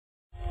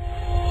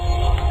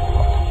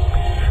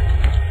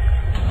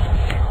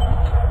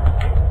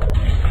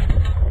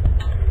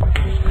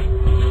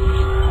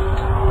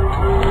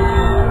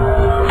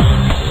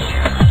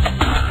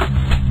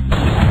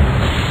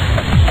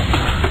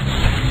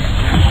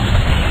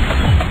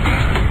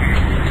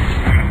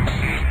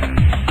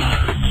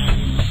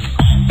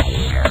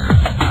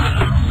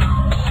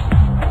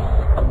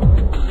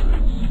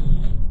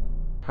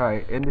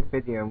in this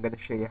video I'm going to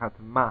show you how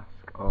to mask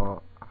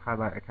or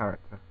highlight a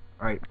character.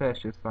 Alright,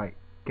 first just like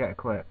get a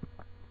clip.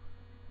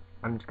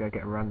 I'm just going to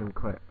get a random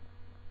clip.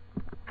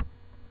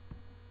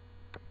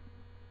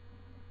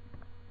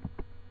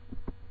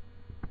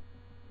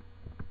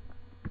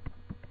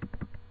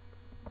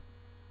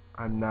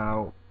 And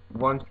now,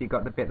 once you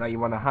got the bit that you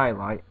want to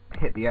highlight,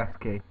 hit the S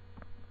key.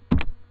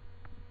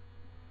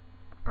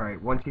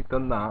 Alright, once you've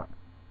done that,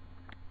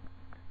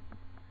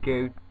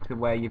 go to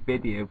where your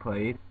video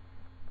plays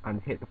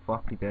and hit the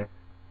floppy disk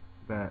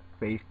there,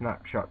 save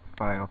snapshot to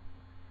file.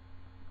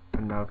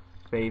 And now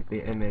save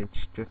the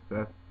image, just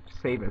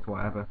save it as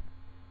whatever.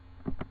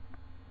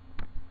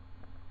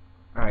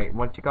 Alright,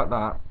 once you got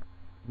that,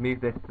 move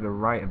this to the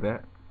right a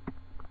bit,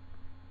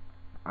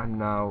 and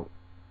now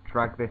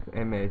drag this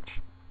image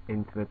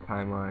into the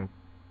timeline.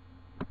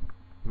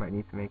 You might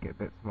need to make it a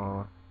bit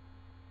smaller,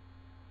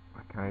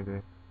 like I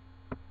do.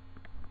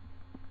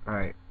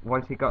 Alright,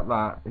 once you got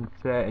that,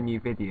 insert a new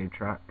video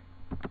track,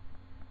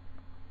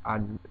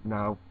 and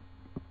now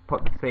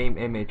put the same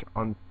image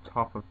on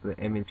top of the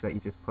image that you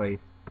just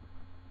placed,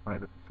 like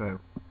so.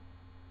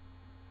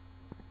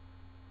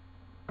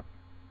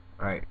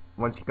 Alright,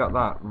 once you got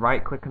that,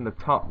 right click on the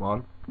top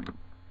one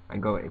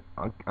and go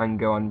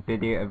on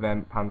video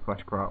event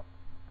pan/crop.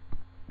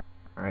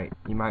 Alright,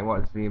 you might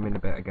want to zoom in a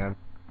bit again.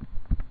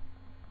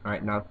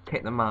 Alright, now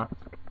take the mask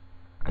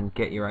and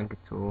get your anchor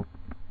tool,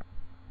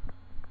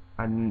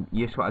 and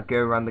you just want to go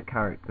around the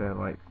character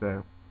like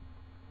so.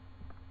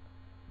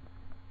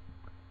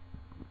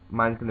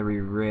 Mine's going to be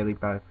really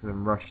bad because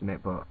I'm rushing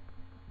it, but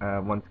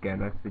once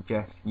again I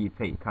suggest you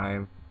take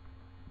time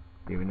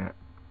doing it.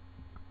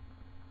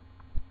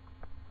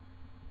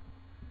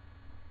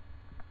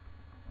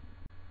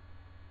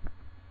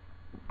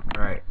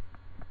 Alright,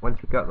 once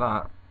you got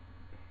that,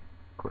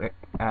 click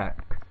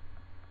X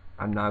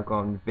and now go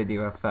on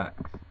video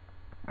effects,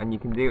 and you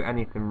can do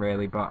anything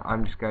really, but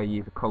I'm just going to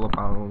use a colour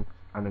balance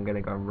and I'm going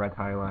to go on red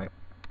highlight.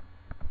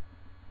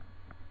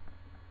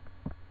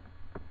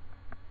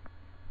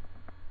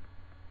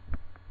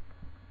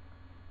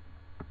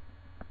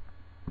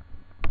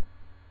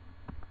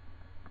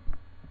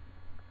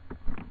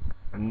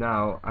 And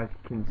now, as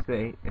you can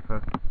see, if I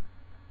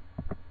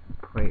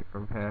play it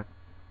from here,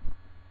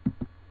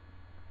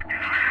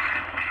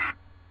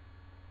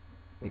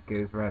 it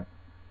goes red.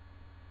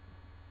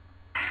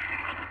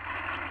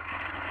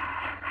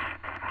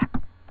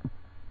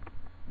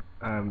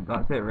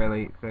 That's it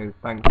really, so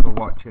thanks for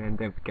watching, and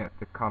don't forget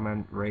to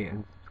comment, rate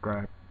and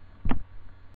subscribe.